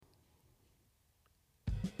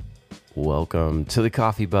Welcome to the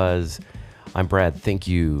Coffee Buzz. I'm Brad. Thank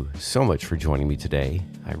you so much for joining me today.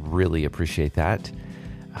 I really appreciate that.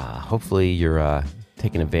 Hopefully you're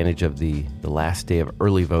taking advantage of the last day of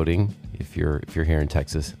early voting if you're here in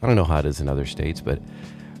Texas. I don't know how it is in other states, but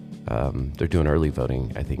they're doing early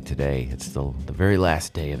voting, I think, today. It's the very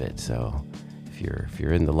last day of it. So if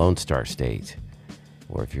you're in the Lone Star State,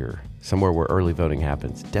 or if you're somewhere where early voting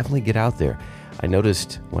happens, definitely get out there. I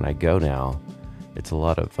noticed when I go now, it's a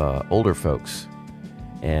lot of older folks,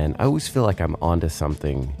 and I always feel like I'm onto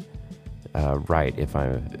something right if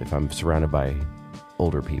I'm surrounded by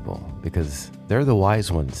older people, because they're the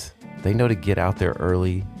wise ones. They know to get out there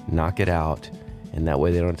early, knock it out, and that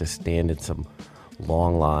way they don't have to stand in some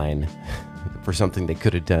long line for something they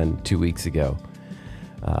could have done 2 weeks ago.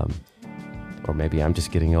 Or maybe I'm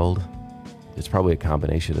just getting old. It's probably a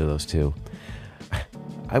combination of those two.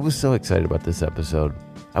 I was so excited about this episode.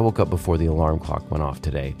 I woke up before the alarm clock went off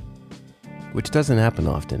today, which doesn't happen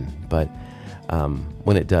often, but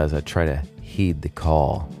when it does, I try to heed the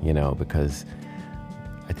call, because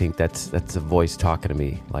I think that's a voice talking to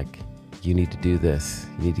me, like, you need to do this.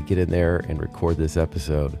 You need to get in there and record this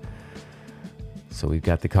episode. So we've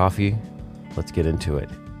got the coffee. Let's get into it.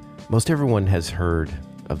 Most everyone has heard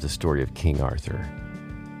of the story of King Arthur.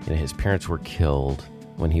 His parents were killed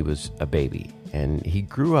when he was a baby, and he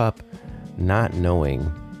grew up not knowing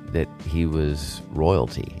that he was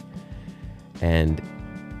royalty. And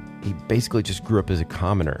he basically just grew up as a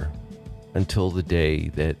commoner until the day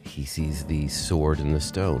that he sees the sword and the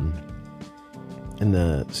stone. And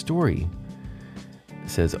the story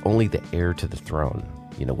says only the heir to the throne,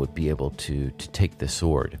 would be able to take the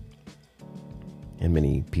sword. And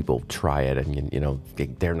many people try it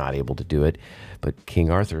and, they're not able to do it. But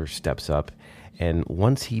King Arthur steps up, and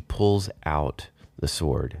once he pulls out the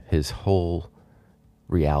sword, his whole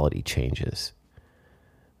reality changes.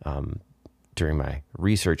 During my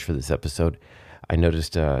research for this episode, I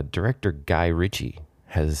noticed director Guy Ritchie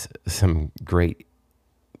has some great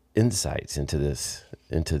insights into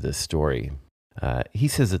this story. He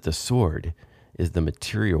says that the sword is the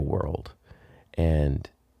material world, and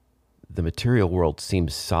the material world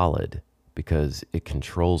seems solid because it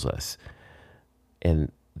controls us.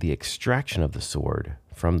 And the extraction of the sword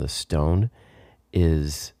from the stone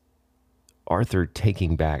is Arthur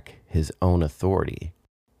taking back his own authority.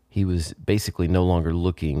 He was basically no longer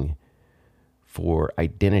looking for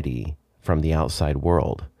identity from the outside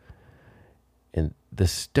world. And the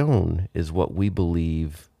stone is what we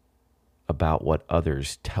believe about what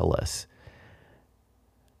others tell us.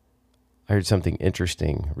 I heard something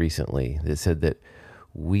interesting recently that said that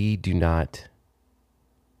we do not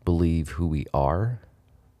believe who we are.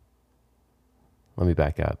 Let me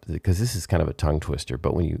back up, because this is kind of a tongue twister,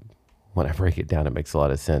 but when I break it down, it makes a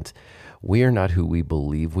lot of sense. We are not who we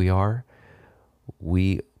believe we are.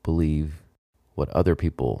 We believe what other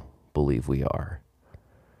people believe we are.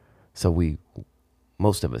 So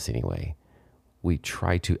most of us anyway, we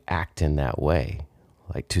try to act in that way,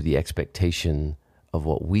 like to the expectation of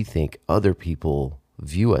what we think other people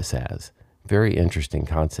view us as. Very interesting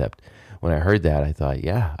concept. When I heard that, I thought,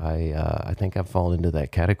 I think I've fallen into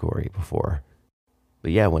that category before.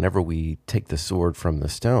 But whenever we take the sword from the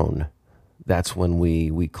stone, that's when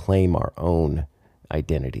we claim our own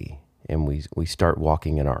identity, and we start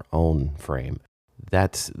walking in our own frame.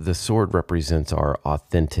 The sword represents our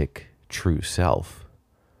authentic, true self.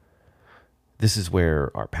 This is where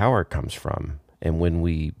our power comes from. And when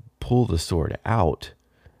we pull the sword out,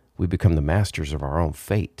 we become the masters of our own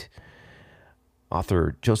fate.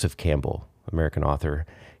 Author Joseph Campbell, American author,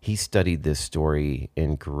 he studied this story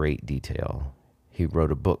in great detail. He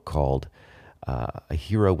wrote a book called A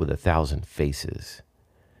Hero with 1,000 Faces,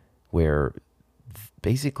 where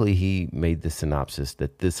basically he made the synopsis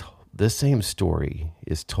that this same story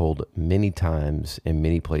is told many times in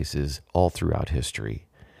many places all throughout history.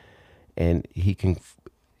 And he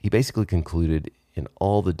basically concluded in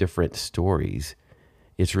all the different stories,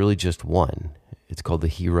 it's really just one. It's called the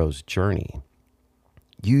hero's journey.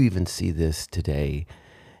 You even see this today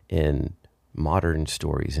in modern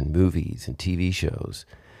stories and movies and TV shows.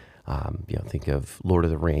 Think of Lord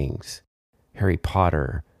of the Rings, Harry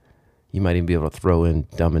Potter. You might even be able to throw in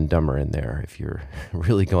Dumb and Dumber in there if you're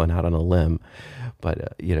really going out on a limb.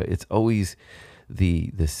 But, it's always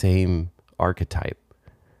the same archetype.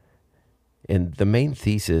 And the main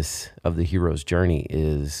thesis of the hero's journey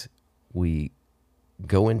is we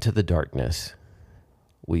go into the darkness,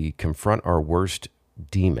 we confront our worst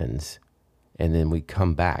demons, and then we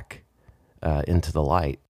come back into the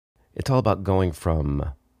light. It's all about going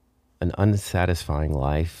from an unsatisfying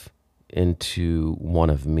life into one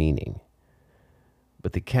of meaning.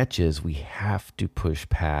 But the catch is we have to push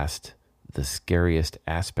past the scariest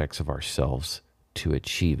aspects of ourselves to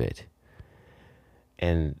achieve it.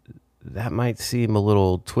 And that might seem a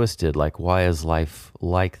little twisted, like, why is life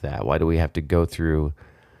like that? Why do we have to go through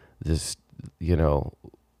this,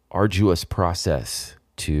 arduous process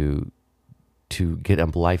to get a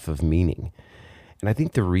life of meaning? And I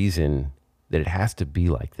think the reason that it has to be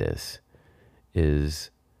like this is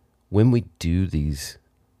when we do these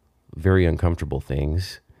very uncomfortable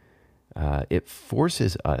things, it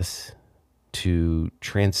forces us to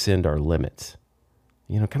transcend our limits.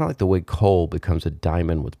 Kind of like the way coal becomes a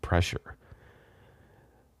diamond with pressure.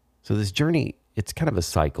 So this journey, it's kind of a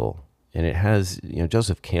cycle, and it has,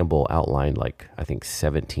 Joseph Campbell outlined I think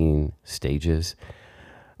 17 stages.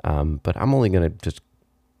 But I'm only going to just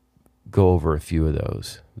go over a few of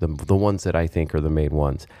those, the ones that I think are the main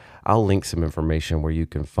ones. I'll link some information where you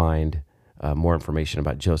can find more information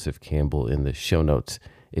about Joseph Campbell in the show notes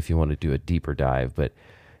if you want to do a deeper dive. But,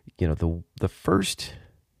 the first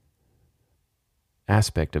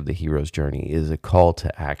aspect of the hero's journey is a call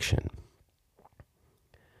to action.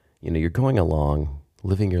 You're going along,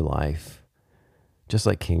 living your life, just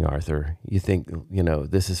like King Arthur. You think,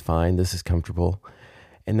 this is fine, this is comfortable.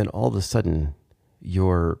 And then all of a sudden,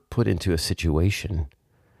 you're put into a situation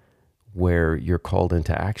where you're called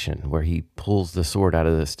into action, where he pulls the sword out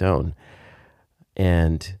of the stone.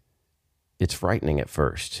 And it's frightening at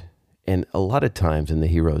first. And a lot of times in the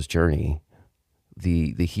hero's journey,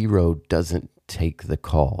 the hero doesn't take the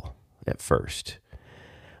call at first.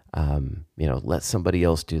 Let somebody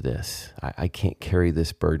else do this. I can't carry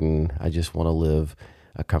this burden. I just want to live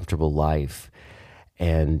a comfortable life.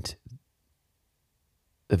 And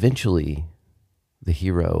eventually, the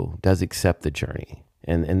hero does accept the journey.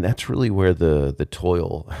 And that's really where the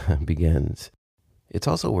toil begins. It's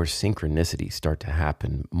also where synchronicities start to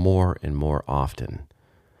happen more and more often.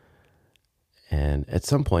 And at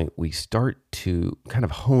some point, we start to kind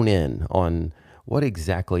of hone in on what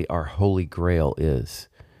exactly our holy grail is,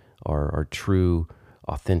 our true,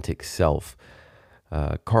 authentic self.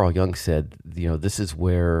 Carl Jung said, this is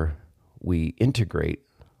where we integrate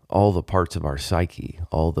all the parts of our psyche,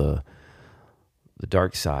 all the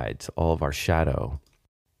dark sides, all of our shadow.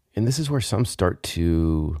 And this is where some start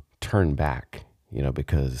to turn back,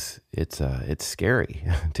 because it's scary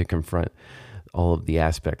to confront all of the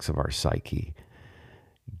aspects of our psyche.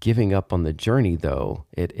 Giving up on the journey, though,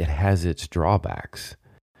 it has its drawbacks.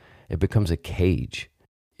 It becomes a cage.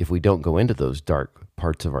 If we don't go into those dark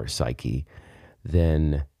parts of our psyche,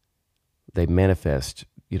 then they manifest,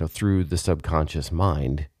 through the subconscious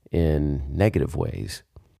mind in negative ways.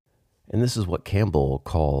 And this is what Campbell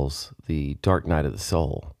calls the dark night of the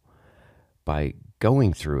soul. By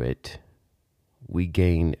going through it, we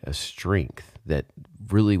gain a strength that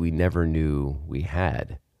really we never knew we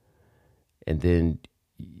had. And then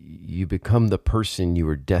you become the person you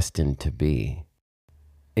were destined to be.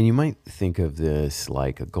 And you might think of this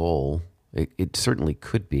like a goal. It certainly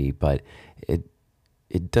could be, but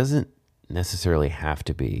it doesn't necessarily have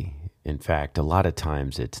to be. In fact, a lot of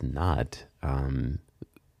times it's not.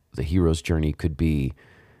 The hero's journey could be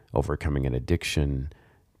overcoming an addiction,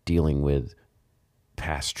 dealing with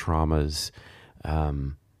past traumas,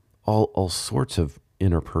 all sorts of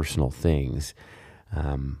interpersonal things.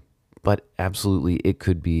 But absolutely, it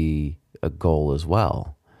could be a goal as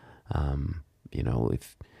well.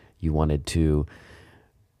 If you wanted to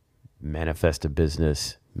manifest a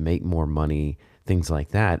business, make more money, things like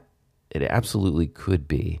that, it absolutely could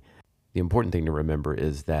be. The important thing to remember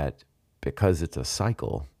is that because it's a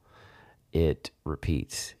cycle, it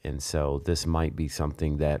repeats. And so this might be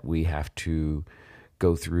something that we have to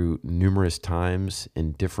go through numerous times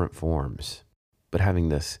in different forms. But having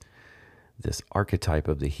this archetype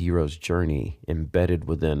of the hero's journey embedded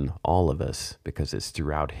within all of us, because it's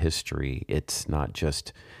throughout history. It's not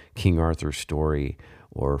just King Arthur's story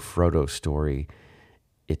or Frodo's story.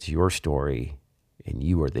 It's your story, and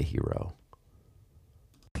you are the hero.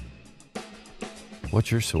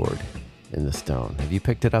 What's your sword in the stone? Have you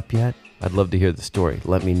picked it up yet? I'd love to hear the story.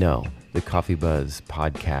 Let me know. The Coffee Buzz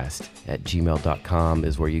Podcast at gmail.com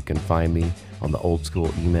is where you can find me on the old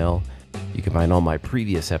school email. You can find all my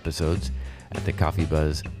previous episodes at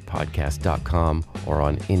thecoffeebuzzpodcast.com or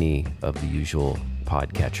on any of the usual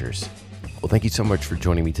podcatchers. Well, thank you so much for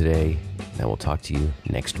joining me today, and we'll talk to you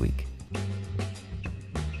next week.